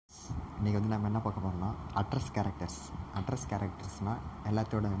இன்றைக்கி வந்து நம்ம என்ன பார்க்க போகிறோம்னா அட்ரஸ் கேரக்டர்ஸ்னால்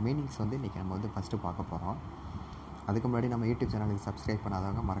எல்லாத்தோட மீனிங்ஸ் வந்து இன்றைக்கி நம்ம வந்து ஃபஸ்ட்டு பார்க்க போகிறோம். அதுக்கு முன்னாடி நம்ம யூடியூப் சேனலுக்கு சப்ஸ்கிரைப்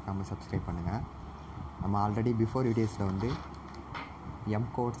பண்ணாதவங்க மறக்காமல் சப்ஸ்கிரைப் பண்ணுங்கள். நம்ம ஆல்ரெடி பிஃபோர் வீடியோஸில் வந்து எம்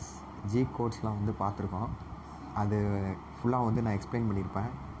கோட்ஸ் ஜி கோட்ஸ்லாம் வந்து பார்த்துருக்கோம். அது ஃபுல்லாக வந்து நான் எக்ஸ்பிளைன் பண்ணியிருப்பேன்.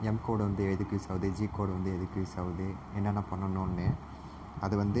 எம் கோடு வந்து எதுக்கு யூஸ் ஆகுது, ஜி கோடு வந்து எதுக்கு யூஸ் ஆகுது, என்னென்ன பண்ணணும்னு.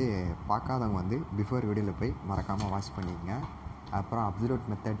 அது வந்து பார்க்காதவங்க வந்து பிஃபோர் வீடியோவில் போய் மறக்காமல் வாட்ச் பண்ணிக்கங்க. அப்புறம் அப்சல்யூட்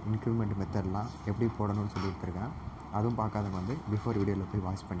மெத்தட், இன்க்ரிமெண்ட் மெத்தட்லாம் எப்படி போடணும்னு சொல்லி கொடுத்துருக்கேன். அதுவும் பார்க்காதவங்க வந்து பிஃபோர் வீடியோவில் போய்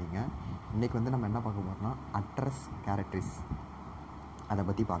வாட்ச் பண்ணிங்க. இன்றைக்கி வந்து நம்ம என்ன பார்க்க போகிறோம்னா அட்ரஸ் கேரக்டரிஸ் அதை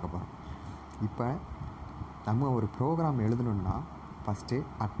பற்றி பார்க்க போகிறோம். இப்போ நம்ம ஒரு ப்ரோக்ராம் எழுதணுன்னா ஃபஸ்ட்டு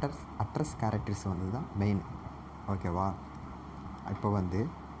அட்ரஸ் கேரக்டரிஸ் வந்து தான் மெயின். ஓகேவா? இப்போ வந்து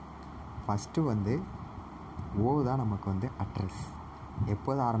ஃபஸ்ட்டு வந்து ஓ தான் நமக்கு வந்து அட்ரஸ்.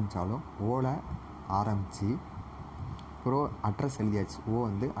 எப்போது ஆரம்பித்தாலும் ஓவில் ஆரம்பித்து அட்ரஸ் எழுதியாச்சு. ஓ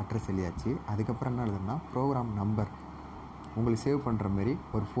வந்து அட்ரஸ் எழுதியாச்சு. அதுக்கப்புறம் என்ன எழுதுனா ப்ரோக்ராம் நம்பர் உங்களுக்கு சேவ் பண்ணுற மாதிரி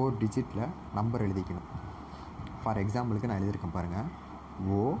ஒரு 4 டிஜிட்டில் நம்பர் எழுதிக்கணும். ஃபார் எக்ஸாம்பிளுக்கு நான் எழுதியிருக்கேன் பாருங்கள்.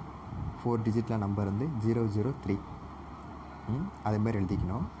 ஓ 4 டிஜிட்டில் நம்பர் வந்து 003 அதேமாதிரி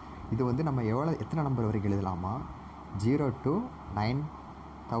எழுதிக்கணும். இது வந்து நம்ம எத்தனை நம்பர் வரைக்கும் எழுதலாமா? 0 to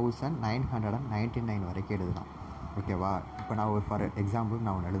 9999 வரைக்கும் எழுதலாம். ஓகேவா? இப்போ நான் ஒரு ஃபார் எக்ஸாம்பிளுக்கு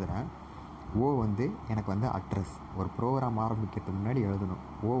நான் ஒன்று எழுதுகிறேன். ஓ வந்து எனக்கு வந்து அட்ரஸ். ஒரு ப்ரோக்ராம் ஆரம்பிக்கிறதுக்கு முன்னாடி எழுதணும்.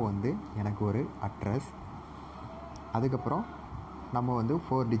 ஓ வந்து எனக்கு ஒரு அட்ரஸ். அதுக்கப்புறம் நம்ம வந்து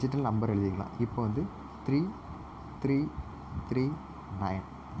 4 டிஜிட்டல் நம்பர் எழுதிக்கலாம். இப்போ வந்து 3339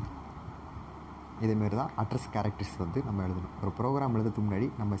 இதேமாரி தான் அட்ரஸ் கேரக்டர்ஸ் வந்து நம்ம எழுதணும். ஒரு ப்ரோக்ராம் எழுதுறதுக்கு முன்னாடி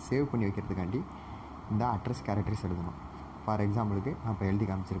நம்ம சேவ் பண்ணி வைக்கிறதுக்காண்டி இந்த அட்ரஸ் கேரக்டர்ஸ் எழுதணும். ஃபார் எக்ஸாம்பிளுக்கு நான் இப்போ எழுதி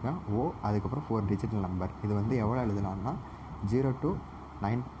காமிச்சிருக்கேன். ஓ அதுக்கப்புறம் 4 டிஜிட்டல் நம்பர். இது வந்து எவ்வளோ எழுதலாம்னா 0 to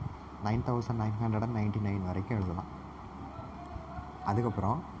 9999 வரைக்கும் எழுதலாம்.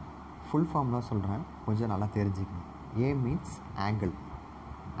 அதுக்கப்புறம் ஃபுல் ஃபார்ம்லாம் சொல்கிறேன், கொஞ்சம் நல்லா தெரிஞ்சுக்கணும். ஏ மீன்ஸ் ஆங்கிள்.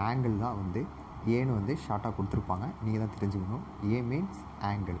 ஆங்கிள் தான் வந்து ஏன்னு வந்து ஷார்ட்டாக கொடுத்துருப்பாங்க, நீங்கள் தான் தெரிஞ்சுக்கணும். ஏ மீன்ஸ்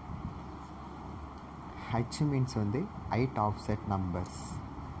ஆங்கிள். ஹச் மீன்ஸ் வந்து height offset numbers.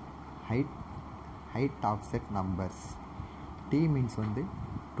 Height offset numbers. D means வந்து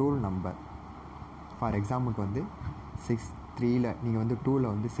டூல் நம்பர். ஃபார் எக்ஸாம்பிளுக்கு வந்து 3ல் நீங்கள் வந்து 2ல்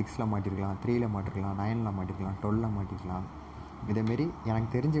வந்து 6ல் மாட்டிருக்கலாம், 3ல் மாட்டிருக்கலாம், 9ல் மாட்டிருக்கலாம், 12ல் மாட்டிருக்கலாம். இதேமாரி எனக்கு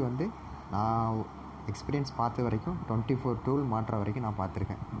தெரிஞ்சு வந்து நான் எக்ஸ்பீரியன்ஸ் பார்த்த வரைக்கும் 24 டூல் மாட்டுற வரைக்கும் நான்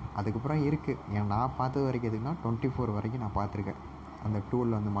பார்த்துருக்கேன். அதுக்கப்புறம் இருக்குது, நான் பார்த்தது வரைக்கும் எதுக்குன்னா 24 வரைக்கும் நான் பார்த்துருக்கேன் அந்த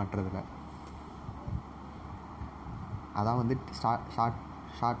டூலில் வந்து மாட்டுறதுல. அதான் வந்து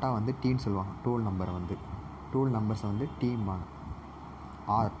ஷார்ட்டாக வந்து டீன்னு சொல்லுவாங்க. டூல் நம்பரை வந்து டூல் நம்பர்ஸை வந்து டீம்பாங்க.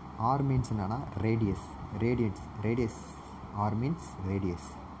 ஆர் மீன்ஸ் என்னென்னா ரேடியஸ். R means radius.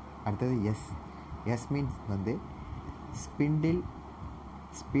 அடுத்தது எஸ் மீன்ஸ் வந்து ஸ்பிண்டில்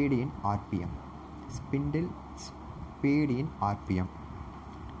ஸ்பீடு இன் ஆர்பிஎம்.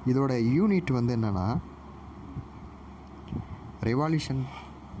 இதோட யூனிட் வந்து என்னென்னா revolution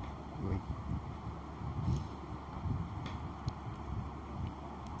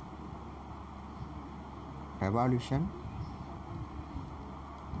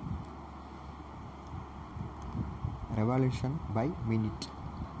by minute.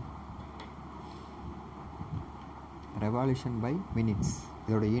 Revolution by minutes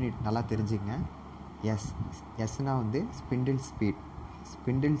இதோட யூனிட் நல்லா தெரிஞ்சுங்க. எஸ்னால் வந்து ஸ்பிண்டில்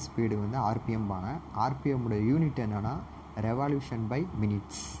ஸ்பீடு வந்து ஆர்பிஎம்பாங்க. ஆர்பிஎம்மோட யூனிட் என்னென்னா ரெவல்யூஷன் பை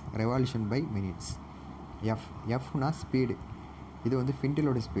மினிட்ஸ். எஃப்னா ஸ்பீடு. இது வந்து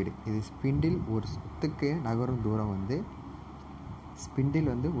ஸ்பிண்டிலோட ஸ்பீடு. இது ஸ்பிண்டில் ஒரு சுத்துக்கு நகரும் தூரம் வந்து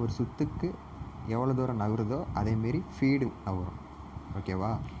ஸ்பிண்டில் வந்து ஒரு சுத்துக்கு எவ்வளோ தூரம் நகருதோ அதேமாரி ஃபீடு நகரும். ஓகேவா?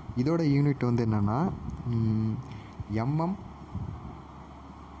 இதோட யூனிட் வந்து என்னென்னா mm/min.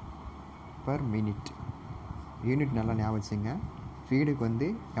 யூனிட் நல்லா ஞாபகம் வச்சுங்க. ஃபீடுக்கு வந்து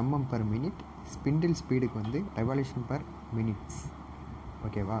mm/min, ஸ்பிண்டில் ஸ்பீடுக்கு வந்து ரெவல்யூஷன் பர் மினிட்ஸ்.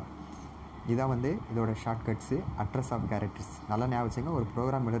 ஓகேவா? இதான் வந்து இதோட ஷார்ட்கட்ஸு. அட்ரஸ் ஆஃப் கேரக்டர்ஸ் நல்லா ஞாபகம் வச்சுங்க. ஒரு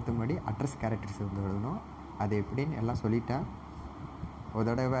ப்ரோக்ராம் எழுதுறதுக்கு முன்னாடி அட்ரஸ் கேரக்டர்ஸ் வந்து எழுதணும். அது எப்படின்னு எல்லாம் சொல்லிட்டேன். ஒரு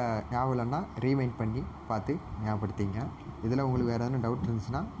தடவை ஞாபகம் இல்லைன்னா ரீமைண்ட் பண்ணி பார்த்து ஞாபகப்படுத்திங்க. இதில் உங்களுக்கு வேறு எதனா டவுட்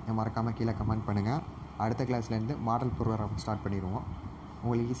இருந்துச்சுன்னா மறக்காமல் கீழே கமெண்ட் பண்ணுங்கள். அடுத்த கிளாஸ்லேருந்து மாடல் ப்ரோக்ராம் ஸ்டார்ட் பண்ணிடுவோம்.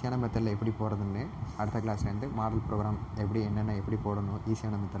 உங்களுக்கு ஈஸியான மெத்தடில் எப்படி போகிறதுன்னு அடுத்த கிளாஸ்லேருந்து மாடல் ப்ரோக்ராம் எப்படி போடணும்,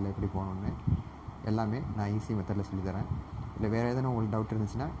 ஈஸியான மெத்தடில் எப்படி போகணுன்னு எல்லாமே நான் ஈஸி மெத்தடில் சொல்லித்தரேன். இல்லை வேறு எதனா உங்களுக்கு டவுட்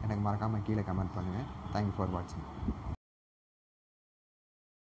இருந்துச்சுன்னா எனக்கு மறக்காமல் கீழே கமெண்ட் பண்ணுங்கள். தேங்க்யூ ஃபார் வாட்சிங்.